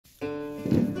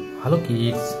Hello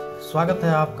kids, स्वागत है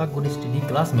आपका गुड स्टडी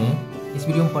क्लास में। इस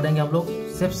वीडियो में पढ़ेंगे हम लोग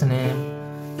शेप्स नेम।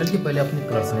 चलिए पहले अपने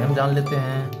कलर्स नेम जान लेते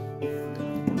हैं।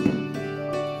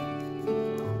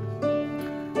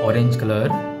 Orange colour,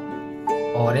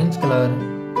 orange colour.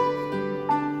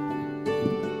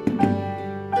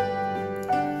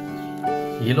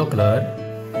 Yellow colour,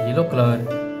 yellow colour.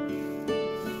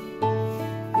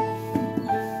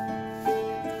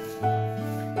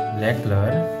 Black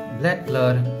colour, black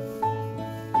colour.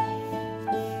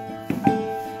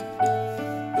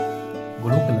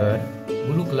 Blue colour,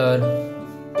 blue colour.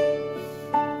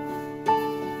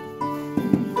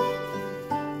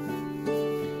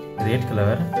 Red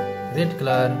colour, red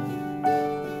colour.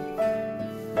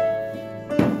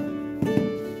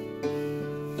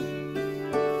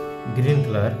 Green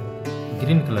colour,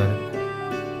 green colour.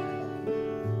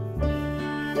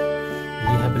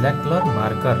 ये है ब्लैक कलर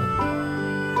मार्कर।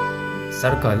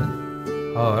 सर्कल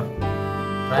और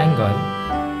triangle,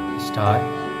 star,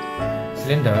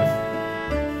 cylinder,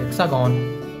 hexagon.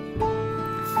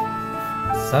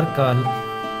 Circle,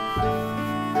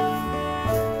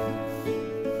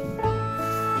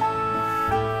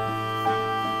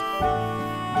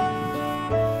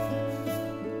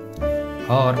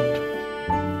 heart,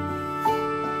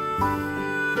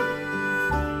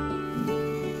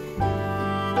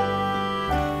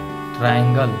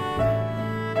 triangle,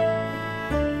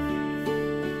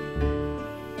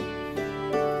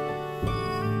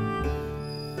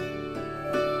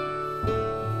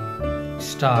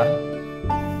 star,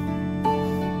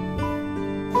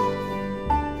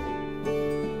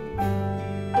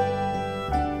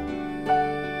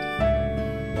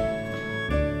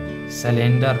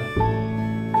 cylinder,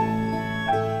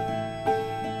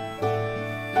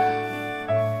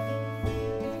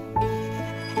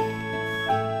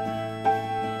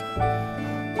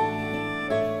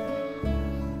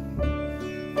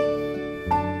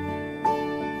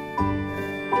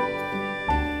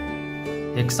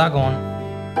 hexagon,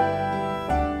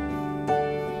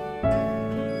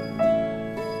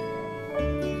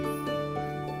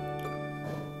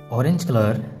 orange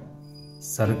colour,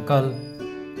 circle,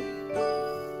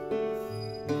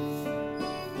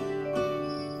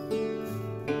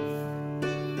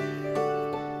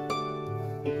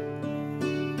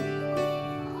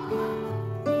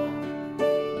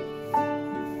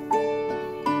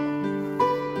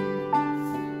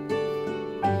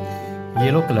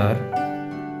 yellow colour,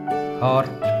 heart,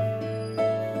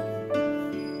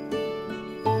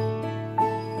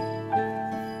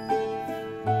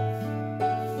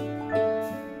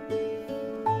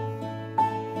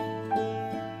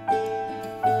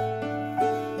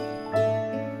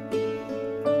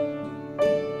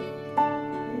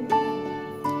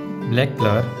 black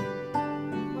colour,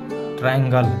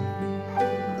 triangle,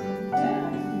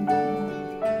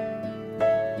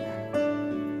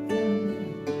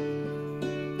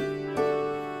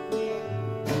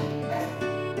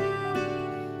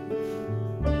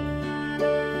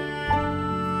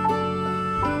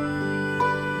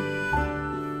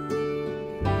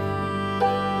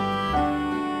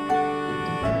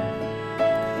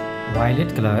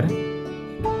 violet colour,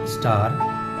 star,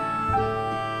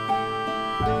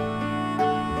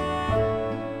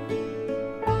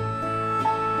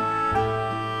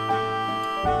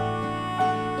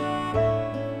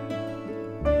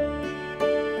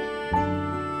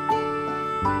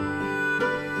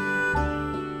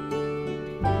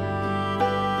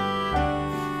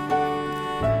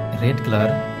 red colour,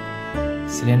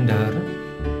 cylinder,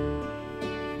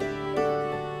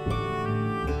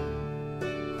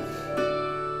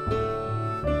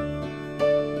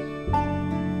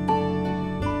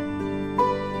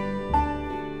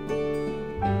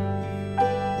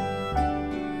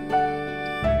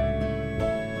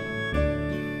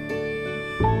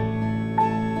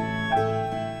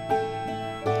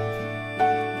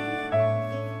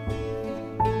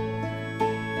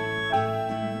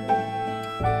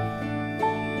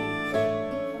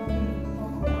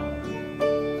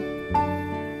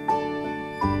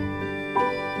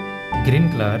 green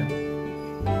colour,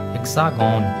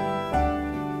 hexagon,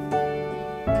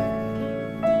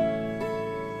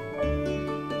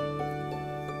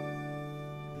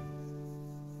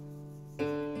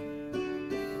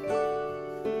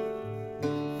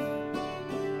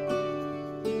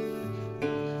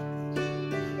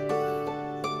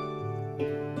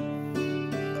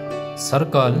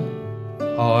 circle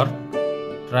और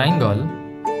triangle,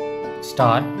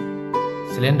 star,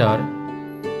 cylinder,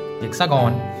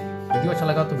 hexagon. Video अच्छा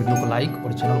लगा तो video को like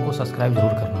और channel को subscribe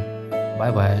जरूर करना।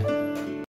 Bye bye.